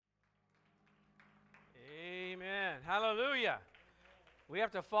Hallelujah. We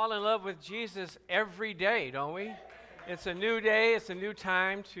have to fall in love with Jesus every day, don't we? It's a new day. It's a new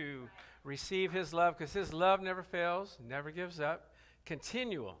time to receive his love because his love never fails, never gives up,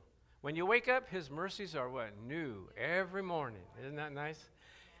 continual. When you wake up, his mercies are what? New every morning. Isn't that nice?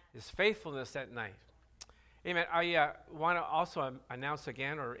 His faithfulness at night. Amen. I want to also announce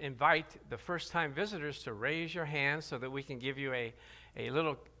again or invite the first-time visitors to raise your hands so that we can give you a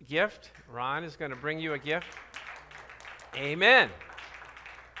little gift. Ron is going to bring you a gift. Amen.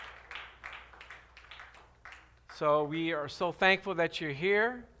 So we are so thankful that you're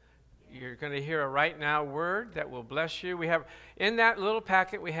here. You're going to hear a right now word that will bless you. We have, in that little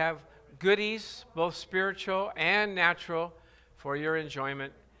packet, we have goodies, both spiritual and natural, for your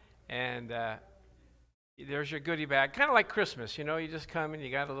enjoyment. And there's your goodie bag, kind of like Christmas. You know, you just come and you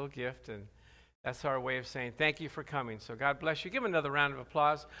got a little gift, and that's our way of saying thank you for coming. So God bless you. Give another round of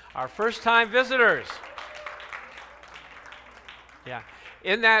applause. Our first-time visitors. Yeah.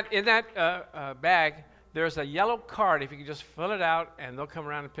 In that bag, there's a yellow card. If you can just fill it out, and they'll come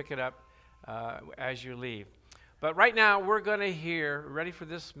around and pick it up as you leave. But right now, we're going to hear, ready for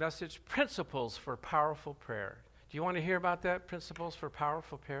this message, Principles for Powerful Prayer. Do you want to hear about that, Principles for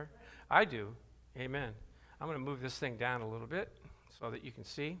Powerful Prayer? I do. Amen. I'm going to move this thing down a little bit so that you can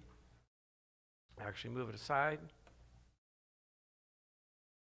see. Actually, move it aside.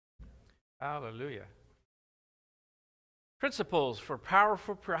 Hallelujah. Principles for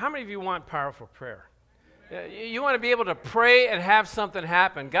powerful prayer. How many of you want powerful prayer? You want to be able to pray and have something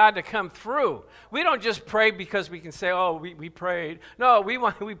happen, God to come through. We don't just pray because we can say, oh, we prayed. No,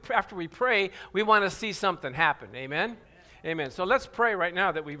 after we pray, we want to see something happen. Amen? Amen. So let's pray right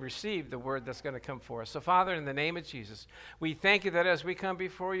now that we receive the word that's going to come for us. So, Father, in the name of Jesus, we thank you that as we come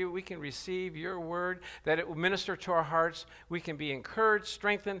before you, we can receive your word, that it will minister to our hearts. We can be encouraged,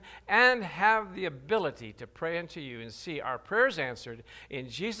 strengthened, and have the ability to pray unto you and see our prayers answered. In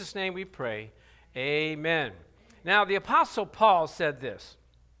Jesus' name we pray. Amen. Now, the Apostle Paul said this.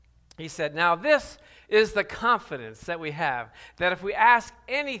 He said, now this is the confidence that we have, that if we ask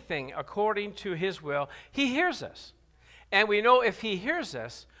anything according to his will, he hears us. And we know if he hears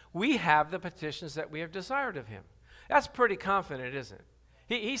us, we have the petitions that we have desired of him. That's pretty confident, isn't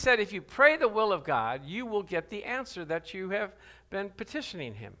it? He said if you pray the will of God, you will get the answer that you have been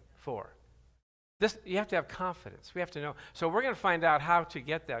petitioning him for. You have to have confidence. We have to know. So we're going to find out how to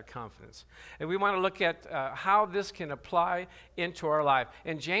get that confidence. And we want to look at how this can apply into our life.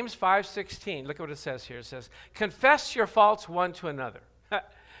 In James 5:16, look at what it says here. It says, confess your faults one to another.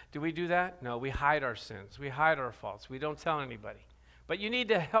 Do we do that? No, we hide our sins. We hide our faults. We don't tell anybody. But you need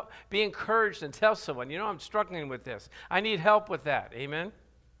to be encouraged and tell someone, you know, I'm struggling with this. I need help with that. Amen?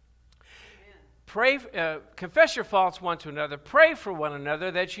 Pray, confess your faults one to another. Pray for one another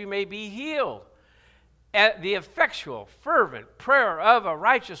that you may be healed. The effectual, fervent prayer of a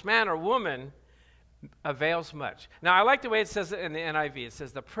righteous man or woman avails much. Now, I like the way it says it in the NIV. It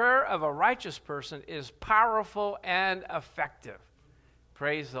says, the prayer of a righteous person is powerful and effective.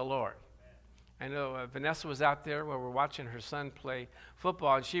 Praise the Lord. I know Vanessa was out there where we're watching her son play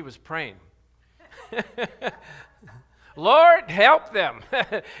football, and she was praying. Lord, help them.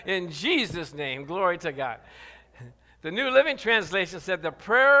 In Jesus' name, glory to God. The New Living Translation said, the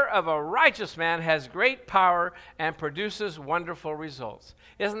prayer of a righteous man has great power and produces wonderful results.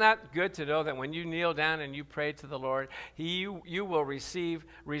 Isn't that good to know that when you kneel down and you pray to the Lord, you will receive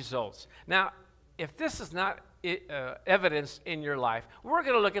results? Now, if this is not evidence in your life, we're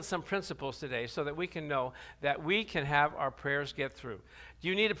going to look at some principles today so that we can know that we can have our prayers get through. Do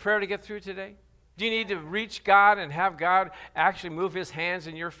you need a prayer to get through today? Do you need to reach God and have God actually move his hands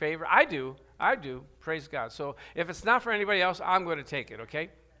in your favor? I do. Praise God. So if it's not for anybody else, I'm going to take it, okay?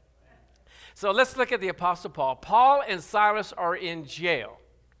 So let's look at the Apostle Paul. Paul and Silas are in jail.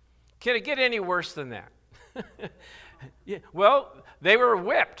 Can it get any worse than that? Yeah, well, they were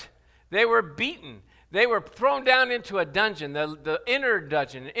whipped. They were beaten. They were thrown down into a dungeon, the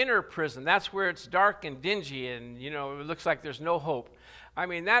inner prison. That's where it's dark and dingy and, you know, it looks like there's no hope. I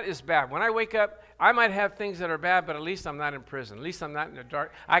mean, that is bad. When I wake up, I might have things that are bad, but at least I'm not in prison. At least I'm not in the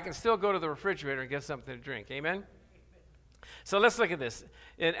dark. I can still go to the refrigerator and get something to drink. Amen? So let's look at this.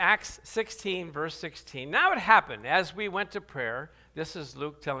 In Acts 16, verse 16, now it happened as we went to prayer, this is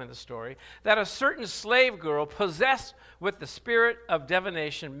Luke telling the story, that a certain slave girl possessed with the spirit of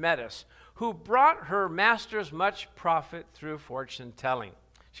divination met us, who brought her masters much profit through fortune telling.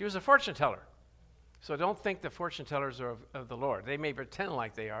 She was a fortune teller. So don't think the fortune tellers are of the Lord. They may pretend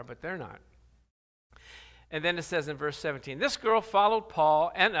like they are, but they're not. And then it says in verse 17, this girl followed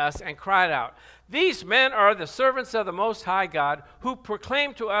Paul and us and cried out, these men are the servants of the Most High God who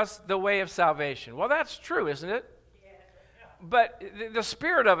proclaim to us the way of salvation. Well, that's true, isn't it? Yeah. but the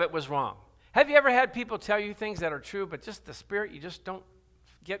spirit of it was wrong. Have you ever had people tell you things that are true, but just the spirit, you just don't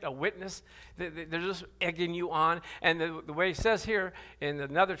get a witness? They're just egging you on. And the way it says here in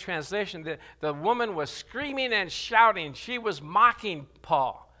another translation, the woman was screaming and shouting. She was mocking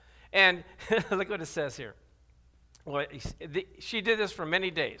Paul. And look what it says here. Well, she did this for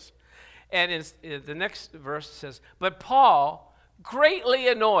many days. And in the next verse says, but Paul, greatly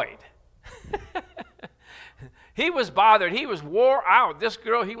annoyed. He was bothered. He was wore out. This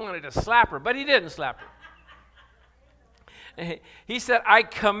girl, he wanted to slap her, but he didn't slap her. He said,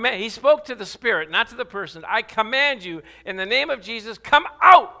 he spoke to the spirit, not to the person. I command you in the name of Jesus, come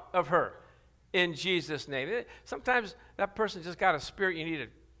out of her in Jesus' name. Sometimes that person just got a spirit, you need to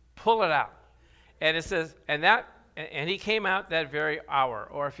pull it out. And it says, and he came out that very hour,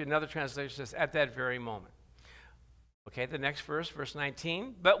 or if another translation says, at that very moment. Okay, the next verse, verse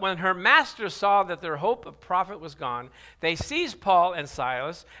 19. But when her masters saw that their hope of profit was gone, they seized Paul and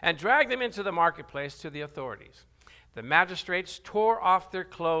Silas and dragged them into the marketplace to the authorities. The magistrates tore off their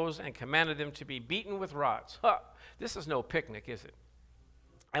clothes and commanded them to be beaten with rods. This is no picnic, is it?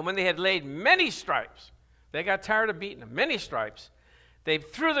 And when they had laid many stripes, they got tired of beating them, many stripes, they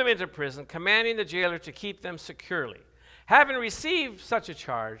threw them into prison, commanding the jailer to keep them securely. Having received such a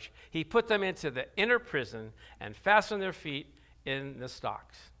charge, he put them into the inner prison and fastened their feet in the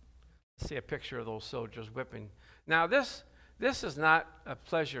stocks. See a picture of those soldiers whipping. Now this is not a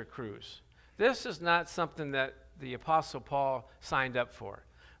pleasure cruise. This is not something that the Apostle Paul signed up for.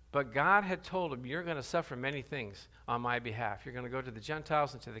 But God had told him, you're going to suffer many things on my behalf. You're going to go to the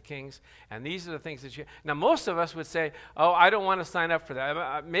Gentiles and to the kings, and these are the things that you... Now, most of us would say, oh, I don't want to sign up for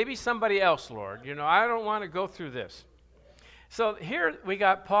that. Maybe somebody else, Lord. I don't want to go through this. So here we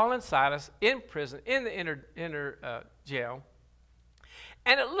got Paul and Silas in prison, in the inner jail.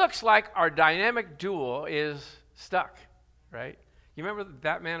 And it looks like our dynamic duo is stuck, right? You remember the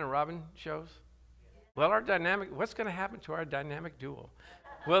Batman and Robin shows? Well, what's going to happen to our dynamic duo?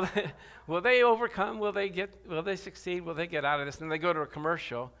 Will they overcome? Will they succeed? Will they get out of this? And they go to a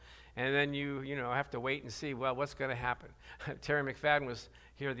commercial, and then you have to wait and see, well, what's going to happen? Terry McFadden was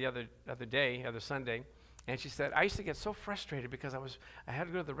here the other Sunday, and she said, I used to get so frustrated because I had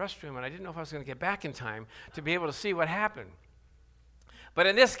to go to the restroom, and I didn't know if I was going to get back in time to be able to see what happened. But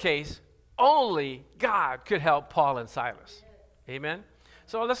in this case, only God could help Paul and Silas. Amen?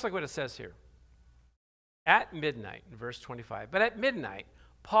 So let's look what it says here. At midnight, in verse 25, but at midnight,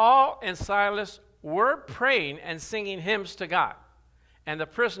 Paul and Silas were praying and singing hymns to God, and the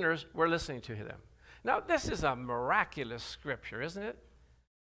prisoners were listening to them. Now, this is a miraculous scripture, isn't it?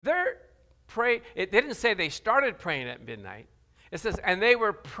 They didn't say they started praying at midnight. It says, and they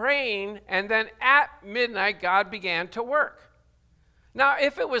were praying, and then at midnight, God began to work. Now,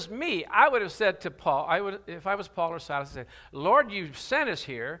 if it was me, I would have said to Paul, if I was Paul or Silas, I said, Lord, you sent us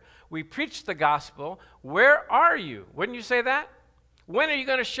here. We preached the gospel. Where are you? Wouldn't you say that? When are you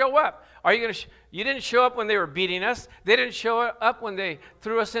going to show up? You didn't show up when they were beating us. They didn't show up when they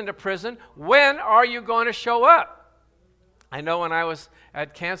threw us into prison. When are you going to show up? I know when I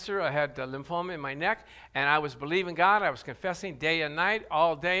had cancer, I had lymphoma in my neck, and I was believing God. I was confessing day and night,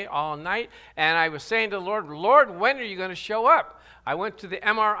 all day, all night, and I was saying to the Lord, Lord, when are you going to show up? I went to the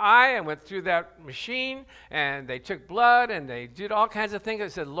MRI, I went through that machine, and they took blood, and they did all kinds of things. I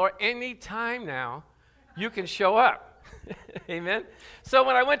said, Lord, any time now, you can show up. Amen? So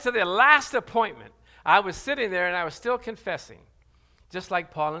when I went to the last appointment, I was sitting there, and I was still confessing. Just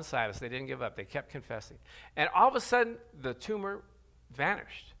like Paul and Silas, they didn't give up. They kept confessing. And all of a sudden, the tumor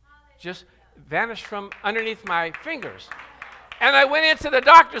vanished. Just vanished from underneath my fingers. And I went into the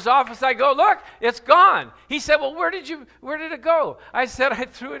doctor's office. I go, look, it's gone. He said, well, where did it go? I said, I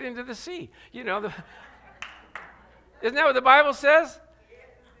threw it into the sea. Isn't that what the Bible says?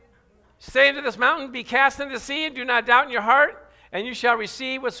 Say unto this mountain, be cast into the sea, and do not doubt in your heart, and you shall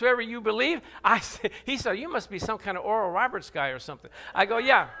receive whatsoever you believe. He said, you must be some kind of Oral Roberts guy or something. I go,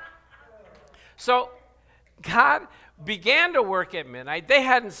 yeah. So God began to work at midnight. They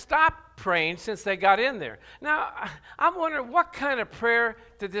hadn't stopped praying since they got in there. Now, I'm wondering, what kind of prayer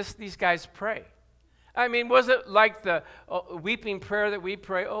did these guys pray? I mean, was it like the weeping prayer that we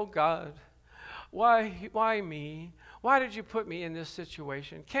pray, oh God, why me? Why did you put me in this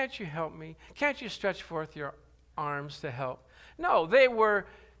situation? Can't you help me? Can't you stretch forth your arms to help? No, they were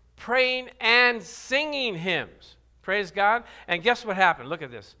praying and singing hymns. Praise God. And guess what happened? Look at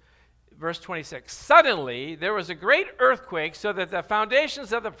this. Verse 26. Suddenly, there was a great earthquake so that the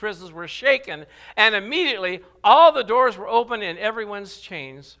foundations of the prisons were shaken, and immediately all the doors were opened and everyone's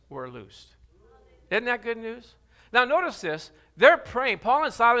chains were loosed. Isn't that good news? Now, notice this. They're praying. Paul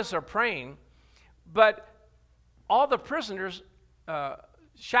and Silas are praying, but all the prisoners'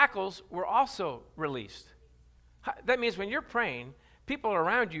 shackles were also released. That means when you're praying, people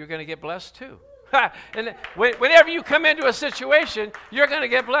around you are going to get blessed too. And whenever you come into a situation, you're going to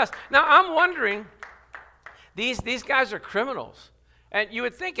get blessed. Now, I'm wondering, these guys are criminals. And you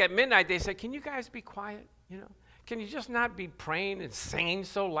would think at midnight they say, can you guys be quiet? Can you just not be praying and singing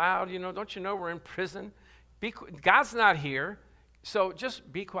so loud? Don't you know we're in prison? God's not here, so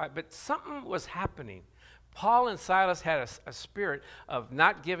just be quiet. But something was happening. Paul and Silas had a spirit of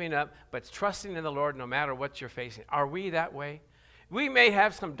not giving up, but trusting in the Lord no matter what you're facing. Are we that way? We may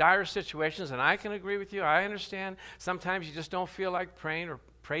have some dire situations, and I can agree with you. I understand. Sometimes you just don't feel like praying or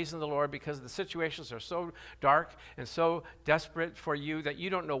praising the Lord because the situations are so dark and so desperate for you that you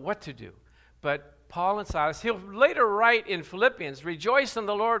don't know what to do. But Paul and Silas, he'll later write in Philippians, rejoice in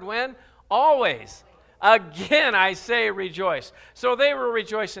the Lord when? Always. Again, I say rejoice. So they were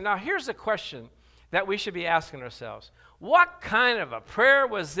rejoicing. Now, here's a question that we should be asking ourselves. What kind of a prayer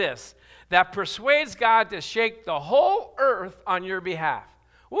was this that persuades God to shake the whole earth on your behalf?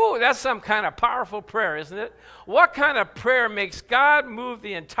 Ooh, that's some kind of powerful prayer, isn't it? What kind of prayer makes God move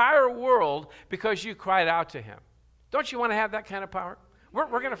the entire world because you cried out to him? Don't you want to have that kind of power? We're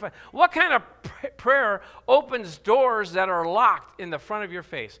going to find. What kind of prayer opens doors that are locked in the front of your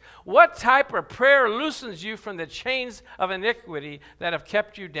face? What type of prayer loosens you from the chains of iniquity that have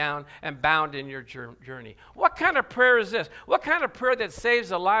kept you down and bound in your journey? What kind of prayer is this? What kind of prayer that saves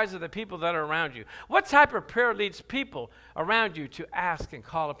the lives of the people that are around you? What type of prayer leads people around you to ask and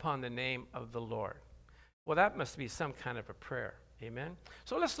call upon the name of the Lord? Well, that must be some kind of a prayer. Amen?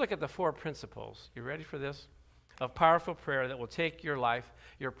 So let's look at the 4 principles. You ready for this? Of powerful prayer that will take your life,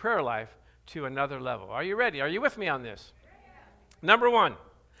 your prayer life, to another level. Are you ready? Are you with me on this? Number 1,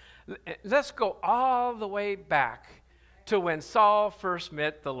 let's go all the way back to when Saul first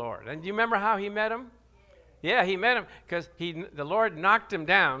met the Lord. And do you remember how he met him? Yeah, he met him because the Lord knocked him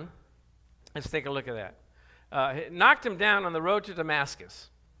down. Let's take a look at that. He knocked him down on the road to Damascus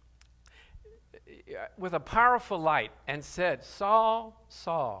with a powerful light and said, Saul,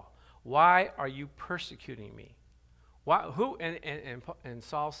 Saul, why are you persecuting me? And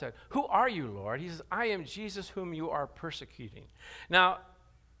Saul said, who are you, Lord? He says, I am Jesus whom you are persecuting. Now,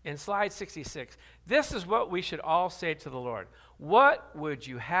 in slide 66, this is what we should all say to the Lord. What would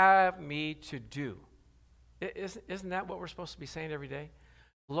you have me to do? Isn't that what we're supposed to be saying every day?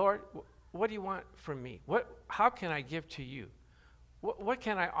 Lord, what do you want from me? How can I give to you? What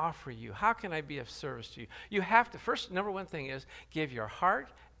can I offer you? How can I be of service to you? You have to, first, number 1 thing is give your heart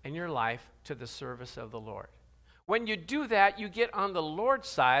and your life to the service of the Lord. When you do that, you get on the Lord's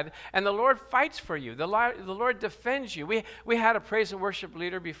side, and the Lord fights for you. The Lord defends you. We had a praise and worship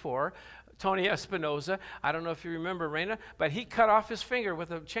leader before, Tony Espinoza. I don't know if you remember, Raina, but he cut off his finger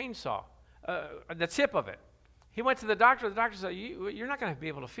with a chainsaw, the tip of it. He went to the doctor. The doctor said, you're not going to be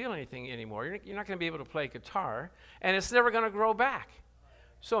able to feel anything anymore. You're not going to be able to play guitar, and it's never going to grow back.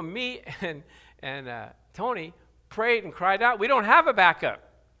 So me and Tony prayed and cried out, we don't have a backup.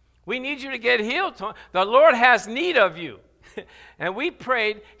 We need you to get healed. The Lord has need of you. And we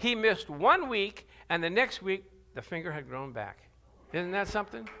prayed. He missed 1 week, and the next week, the finger had grown back. Isn't that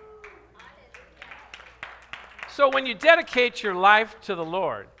something? So when you dedicate your life to the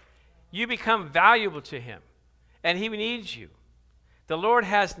Lord, you become valuable to him, and he needs you. The Lord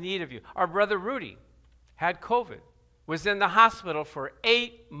has need of you. Our brother Rudy had COVID, was in the hospital for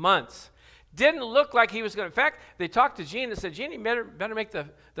 8 months. Didn't look like he was going to. In fact, they talked to Gene and said, Gene, you better make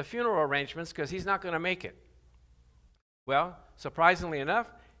the funeral arrangements because he's not going to make it. Well, surprisingly enough,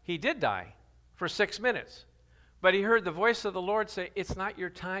 he did die for 6 minutes. But he heard the voice of the Lord say, it's not your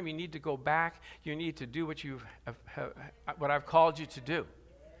time. You need to go back. You need to do what I've called you to do.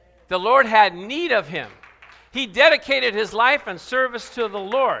 The Lord had need of him. He dedicated his life and service to the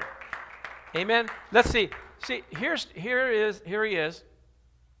Lord. Amen. Let's see. See, here he is.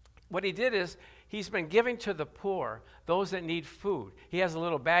 What he did is he's been giving to the poor, those that need food. He has a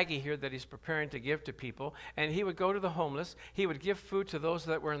little baggie here that he's preparing to give to people, and he would go to the homeless. He would give food to those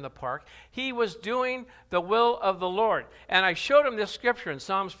that were in the park. He was doing the will of the Lord. And I showed him this scripture in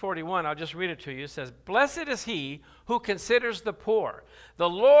Psalms 41. I'll just read it to you. It says, blessed is he who considers the poor. The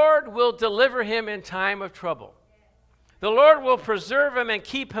Lord will deliver him in time of trouble. The Lord will preserve him and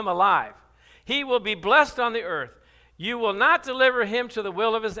keep him alive. He will be blessed on the earth. You will not deliver him to the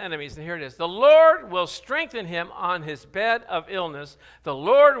will of his enemies. And here it is. The Lord will strengthen him on his bed of illness. The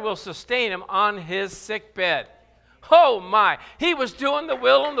Lord will sustain him on his sick bed. Oh my. He was doing the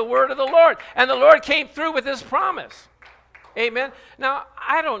will and the word of the Lord. And the Lord came through with his promise. Amen. Now,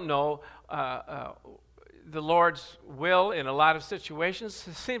 I don't know the Lord's will in a lot of situations.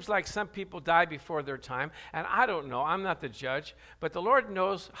 It seems like some people die before their time, and I don't know. I'm not the judge, but the Lord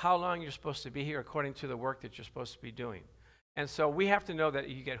knows how long you're supposed to be here according to the work that you're supposed to be doing. And so we have to know that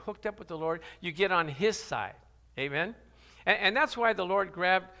you get hooked up with the Lord, you get on his side. Amen? And that's why the Lord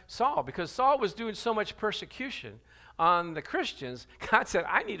grabbed Saul, because Saul was doing so much persecution on the Christians. God said,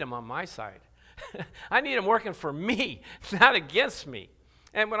 I need him on my side. I need him working for me, not against me.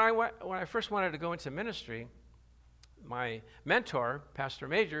 And when I first wanted to go into ministry, my mentor, Pastor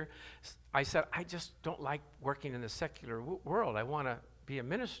Major, I said, I just don't like working in the secular world. I want to be a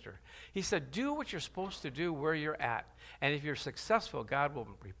minister. He said, do what you're supposed to do where you're at. And if you're successful, God will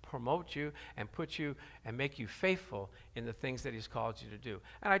promote you and put you and make you faithful in the things that he's called you to do.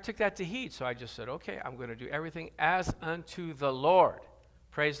 And I took that to heed. So I just said, okay, I'm going to do everything as unto the Lord.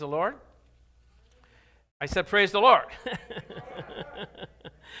 Praise the Lord. I said, praise the Lord.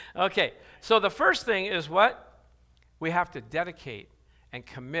 Okay, so the first thing is what? We have to dedicate and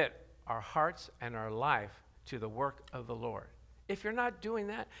commit our hearts and our life to the work of the Lord. If you're not doing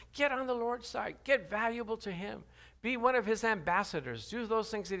that, get on the Lord's side. Get valuable to him. Be one of his ambassadors. Do those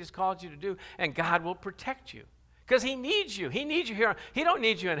things that he's called you to do, and God will protect you. Because he needs you. He needs you here. He don't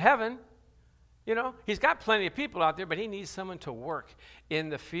need you in heaven. You know, he's got plenty of people out there, but he needs someone to work in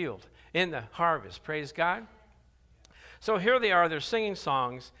the field, in the harvest. Praise God. So here they are. They're singing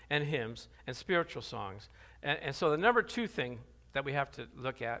songs and hymns and spiritual songs. And so the number two thing that we have to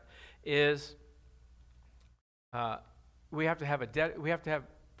look at is we have to have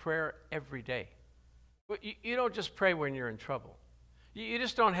prayer every day. You don't just pray when you're in trouble. You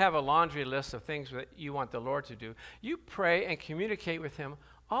just don't have a laundry list of things that you want the Lord to do. You pray and communicate with him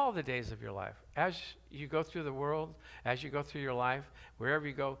all the days of your life. As you go through the world, as you go through your life, wherever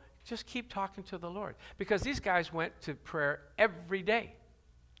you go, just keep talking to the Lord. Because these guys went to prayer every day.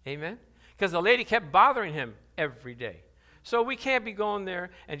 Amen? Because the lady kept bothering him every day. So we can't be going there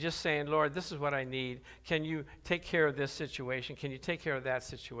and just saying, Lord, this is what I need. Can you take care of this situation? Can you take care of that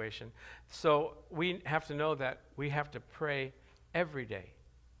situation? So we have to know that we have to pray every day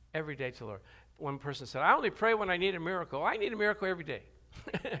to the Lord. One person said, I only pray when I need a miracle. I need a miracle every day.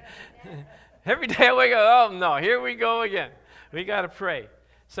 Every day I wake up, oh no, here we go again. We got to pray.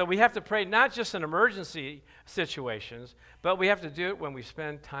 So we have to pray not just in emergency situations, but we have to do it when we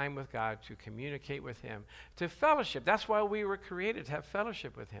spend time with God to communicate with him, to fellowship. That's why we were created, to have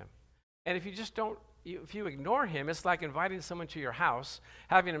fellowship with him. And if you just don't, if you ignore him, it's like inviting someone to your house,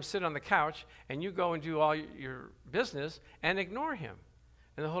 having him sit on the couch, and you go and do all your business and ignore him.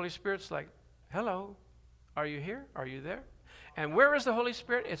 And the Holy Spirit's like, hello, are you here? Are you there? And where is the Holy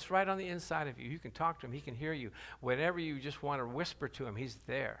Spirit? It's right on the inside of you. You can talk to him. He can hear you. Whatever you just want to whisper to him, he's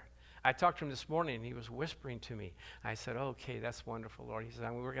there. I talked to him this morning, and he was whispering to me. I said, okay, that's wonderful, Lord. He said,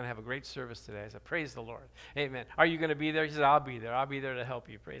 we're going to have a great service today. I said, praise the Lord. Amen. Are you going to be there? He said, I'll be there. I'll be there to help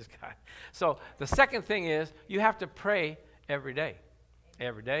you. Praise God. So the second thing is you have to pray every day.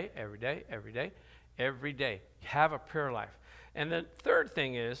 Every day, every day, every day, every day. Have a prayer life. And the third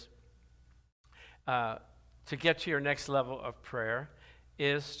thing is to get to your next level of prayer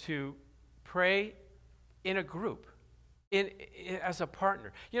is to pray in a group, as a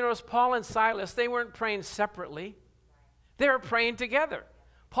partner. You notice Paul and Silas, they weren't praying separately. They were praying together.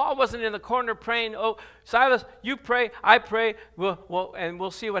 Paul wasn't in the corner praying, oh, Silas, you pray, I pray, and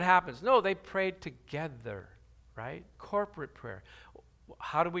we'll see what happens. No, they prayed together, right? Corporate prayer.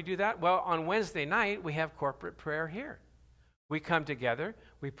 How do we do that? Well, on Wednesday night, we have corporate prayer here. We come together,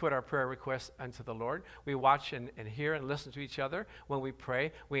 we put our prayer requests unto the Lord, we watch and hear and listen to each other when we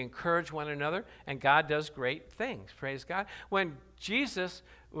pray, we encourage one another, and God does great things, praise God. When Jesus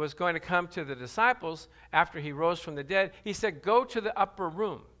was going to come to the disciples after he rose from the dead, he said, go to the upper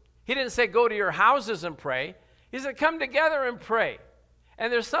room. He didn't say go to your houses and pray, he said come together and pray.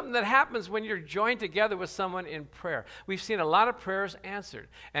 And there's something that happens when you're joined together with someone in prayer. We've seen a lot of prayers answered,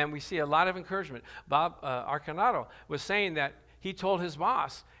 and we see a lot of encouragement. Bob Arcanado was saying that he told his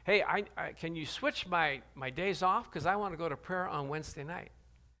boss, hey, can you switch my days off? Because I want to go to prayer on Wednesday night.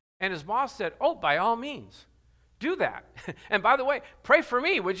 And his boss said, oh, by all means, do that. And by the way, pray for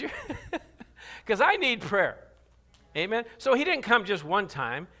me, would you? Because I need prayer. Amen? So he didn't come just one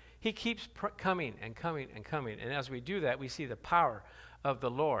time. He keeps coming and coming and coming. And as we do that, we see the power of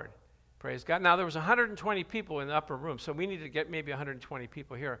the Lord. Praise God. Now, there was 120 people in the upper room, so we need to get maybe 120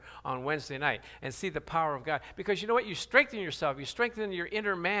 people here on Wednesday night and see the power of God. Because you know what? You strengthen yourself. You strengthen your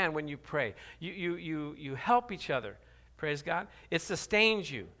inner man when you pray. You help each other. Praise God. It sustains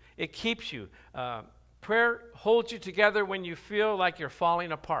you. It keeps you. Prayer holds you together when you feel like you're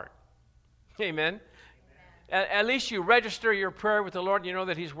falling apart. Amen. At least you register your prayer with the Lord, and you know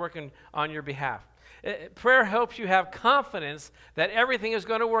that he's working on your behalf. Prayer helps you have confidence that everything is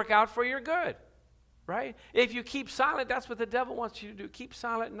going to work out for your good, right? If you keep silent, that's what the devil wants you to do. Keep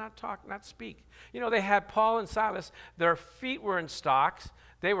silent and not talk, not speak. You know, they had Paul and Silas. Their feet were in stocks.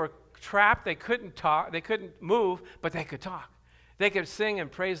 They were trapped. They couldn't talk. They couldn't move, but they could talk. They could sing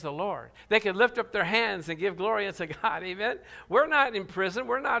and praise the Lord. They could lift up their hands and give glory unto God. Amen? We're not in prison.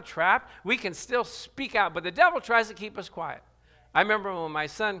 We're not trapped. We can still speak out, but the devil tries to keep us quiet. I remember when my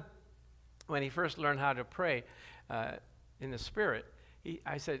son, when he first learned how to pray in the Spirit,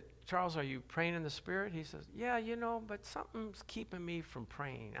 I said, Charles, are you praying in the Spirit? He says, yeah, you know, but something's keeping me from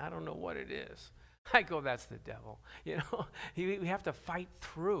praying. I don't know what it is. I go, that's the devil. You know, we have to fight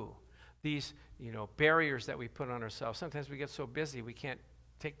through these, you know, barriers that we put on ourselves. Sometimes we get so busy we can't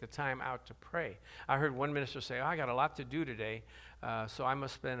take the time out to pray. I heard one minister say, I got a lot to do today, so I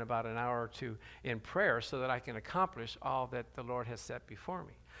must spend about an hour or two in prayer so that I can accomplish all that the Lord has set before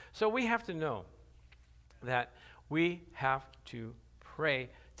me. So we have to know that we have to pray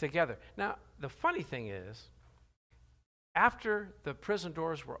together. Now, the funny thing is, after the prison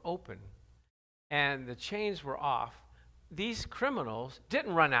doors were open and the chains were off, these criminals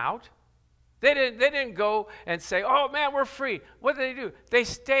didn't run out. They didn't go and say, oh, man, we're free. What did they do? They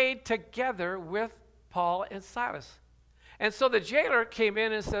stayed together with Paul and Silas. And so the jailer came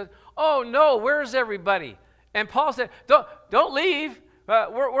in and said, oh, no, where's everybody? And Paul said, don't leave.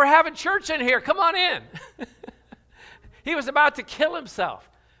 We're having church in here. Come on in. He was about to kill himself.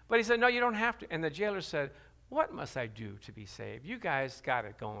 But he said, no, you don't have to. And the jailer said, what must I do to be saved? You guys got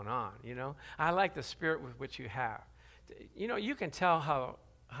it going on, you know. I like the spirit with which you have. You know, you can tell how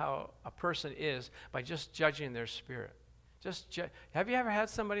a person is by just judging their spirit. Have you ever had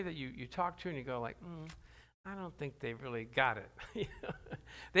somebody that you talk to and you go like, I don't think they really got it.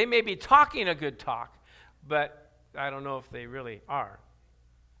 They may be talking a good talk, but I don't know if they really are.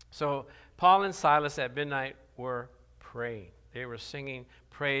 So Paul and Silas at midnight were praying. They were singing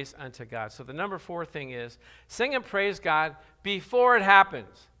praise unto God. So the number 4 thing is sing and praise God before it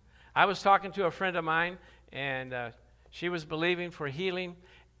happens. I was talking to a friend of mine, and she was believing for healing.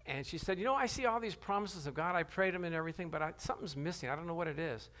 And she said, you know, I see all these promises of God. I prayed them and everything, but something's missing. I don't know what it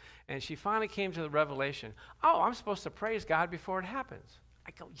is. And she finally came to the revelation, oh, I'm supposed to praise God before it happens.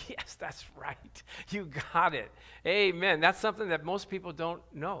 I go, yes, that's right. You got it. Amen. That's something that most people don't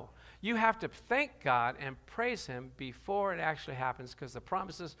know. You have to thank God and praise Him before it actually happens because the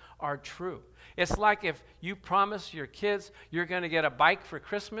promises are true. It's like if you promise your kids you're going to get a bike for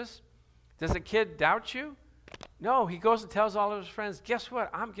Christmas. Does a kid doubt you? No, he goes and tells all of his friends, guess what?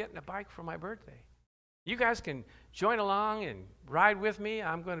 I'm getting a bike for my birthday. You guys can join along and ride with me.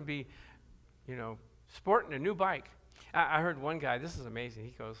 I'm going to be, you know, sporting a new bike. I heard one guy, this is amazing.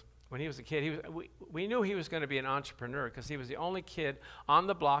 He goes, when he was a kid, we knew he was going to be an entrepreneur because he was the only kid on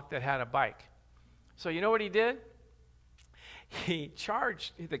the block that had a bike. So you know what he did? He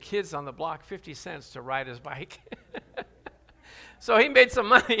charged the kids on the block 50 cents to ride his bike. So he made some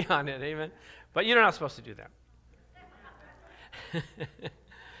money on it, amen. But you're not supposed to do that.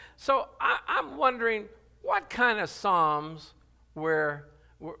 So I'm wondering, what kind of psalms were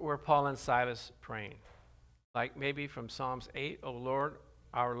Paul and Silas praying? Like maybe from Psalms 8, O Lord,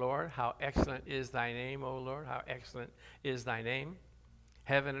 our Lord, how excellent is thy name, O Lord, how excellent is thy name.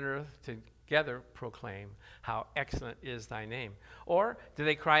 Heaven and earth together proclaim how excellent is thy name. Or do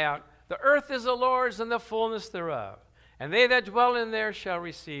they cry out, the earth is the Lord's and the fullness thereof, and they that dwell in there shall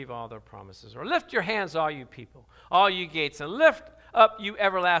receive all their promises. Or lift your hands, all you people, all you gates, and lift up, you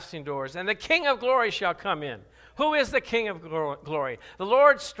everlasting doors, and the King of glory shall come in. Who is the King of glory? The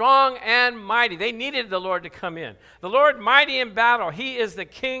Lord strong and mighty. They needed the Lord to come in. The Lord mighty in battle. He is the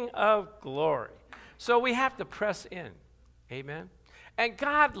King of glory. So we have to press in. Amen? And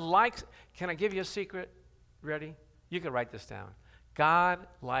God likes, can I give you a secret? Ready? You can write this down. God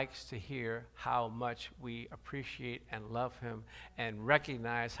likes to hear how much we appreciate and love Him and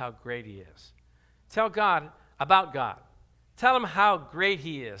recognize how great He is. Tell God about God. Tell Him how great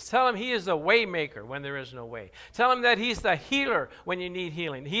He is. Tell Him He is the way maker when there is no way. Tell Him that He's the healer when you need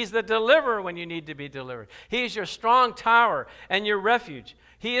healing. He's the deliverer when you need to be delivered. He is your strong tower and your refuge.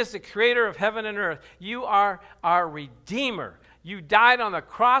 He is the creator of heaven and earth. You are our Redeemer. You died on the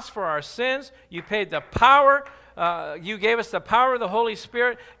cross for our sins. You paid the power. You gave us the power of the Holy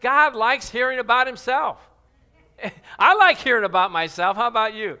Spirit. God likes hearing about Himself. I like hearing about myself. How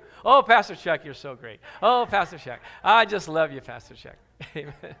about you? Oh, Pastor Chuck, you're so great. Oh, Pastor Chuck. I just love you, Pastor Chuck.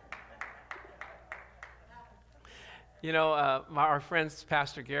 Amen. You know, our friend,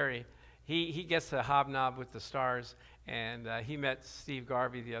 Pastor Gary, he gets to hobnob with the stars, and he met Steve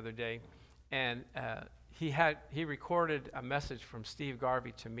Garvey the other day, and he recorded a message from Steve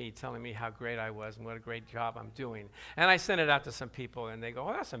Garvey to me telling me how great I was and what a great job I'm doing. And I sent it out to some people, and they go,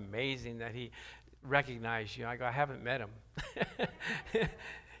 "Oh, that's amazing that he recognized you." I go, "I haven't met him."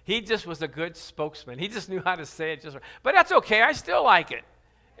 He just was a good spokesman. He just knew how to say it just right. But that's okay. I still like it.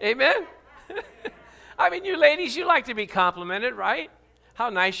 Amen? I mean, you ladies, you like to be complimented, right? How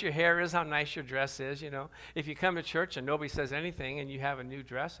nice your hair is, how nice your dress is, you know. If you come to church and nobody says anything and you have a new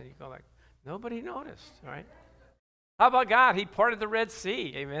dress and you go like, nobody noticed, right? How about God? He parted the Red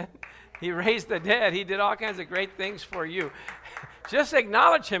Sea, amen? He raised the dead. He did all kinds of great things for you. Just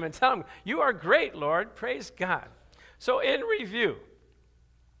acknowledge him and tell him, you are great, Lord. Praise God. So in review,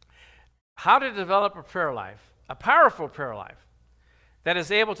 how to develop a prayer life, a powerful prayer life that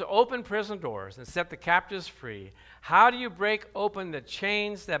is able to open prison doors and set the captives free. How do you break open the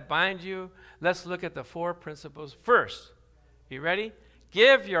chains that bind you? Let's look at the 4 principles. First, you ready?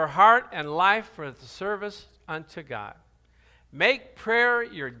 Give your heart and life for the service unto God. Make prayer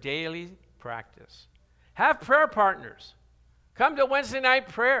your daily practice. Have prayer partners. Come to Wednesday night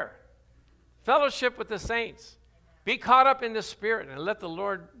prayer. Fellowship with the saints. Be caught up in the Spirit and let the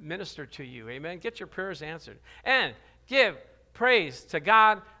Lord minister to you. Amen. Get your prayers answered. And give praise to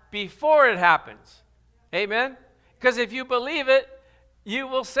God before it happens. Amen. Because if you believe it, you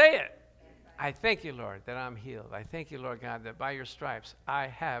will say it. I thank you, Lord, that I'm healed. I thank you, Lord God, that by your stripes I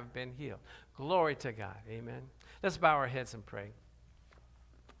have been healed. Glory to God. Amen. Let's bow our heads and pray.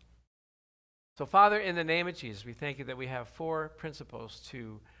 So, Father, in the name of Jesus, we thank you that we have 4 principles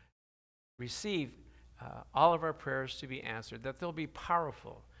to receive all of our prayers to be answered, that they'll be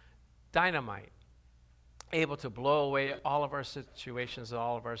powerful, dynamite, able to blow away all of our situations and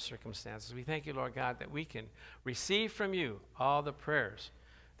all of our circumstances. We thank you, Lord God, that we can receive from you all the prayers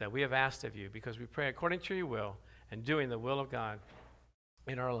that we have asked of you, because we pray according to your will and doing the will of God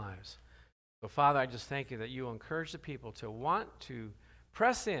in our lives. So, Father, I just thank you that you will encourage the people to want to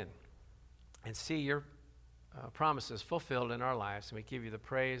press in and see your promises fulfilled in our lives. And we give you the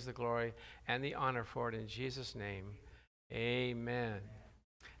praise, the glory, and the honor for it in Jesus' name. Amen.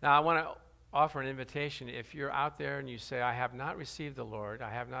 Now, I want to offer an invitation. If you're out there and you say, I have not received the Lord, I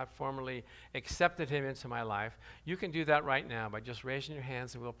have not formally accepted him into my life, you can do that right now by just raising your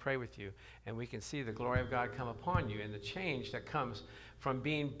hands, and we'll pray with you. And we can see the glory of God come upon you and the change that comes from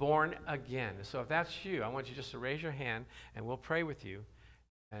being born again. So if that's you, I want you just to raise your hand, and we'll pray with you.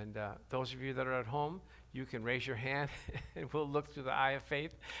 And those of you that are at home, you can raise your hand, and we'll look through the eye of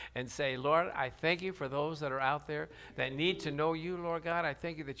faith and say, Lord, I thank you for those that are out there that need to know you, Lord God. I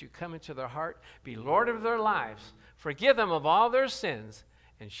thank you that you come into their heart, be Lord of their lives, forgive them of all their sins,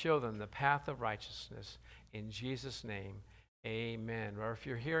 and show them the path of righteousness. In Jesus' name, amen. Or if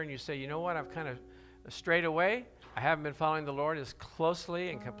you're here and you say, you know what, I've kind of strayed away, I haven't been following the Lord as closely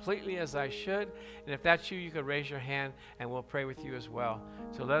and completely as I should. And if that's you, you could raise your hand, and we'll pray with you as well.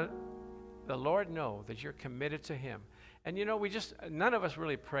 So let the Lord know that you're committed to him. And you know, none of us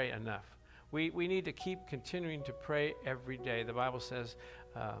really pray enough. We need to keep continuing to pray every day. The Bible says,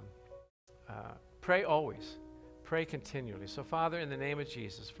 pray always, pray continually. So Father, in the name of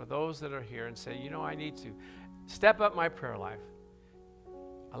Jesus, for those that are here and say, you know, I need to step up my prayer life,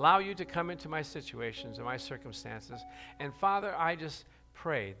 allow you to come into my situations and my circumstances. And Father, I just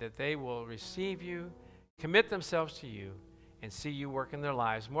pray that they will receive you, commit themselves to you, and see you work in their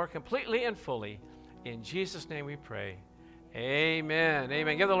lives more completely and fully. In Jesus' name we pray. Amen.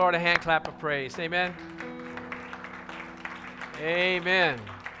 Amen. Give the Lord a hand clap of praise. Amen. Amen.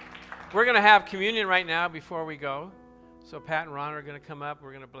 We're going to have communion right now before we go. So Pat and Ron are going to come up.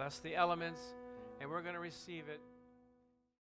 We're going to bless the elements, and we're going to receive it.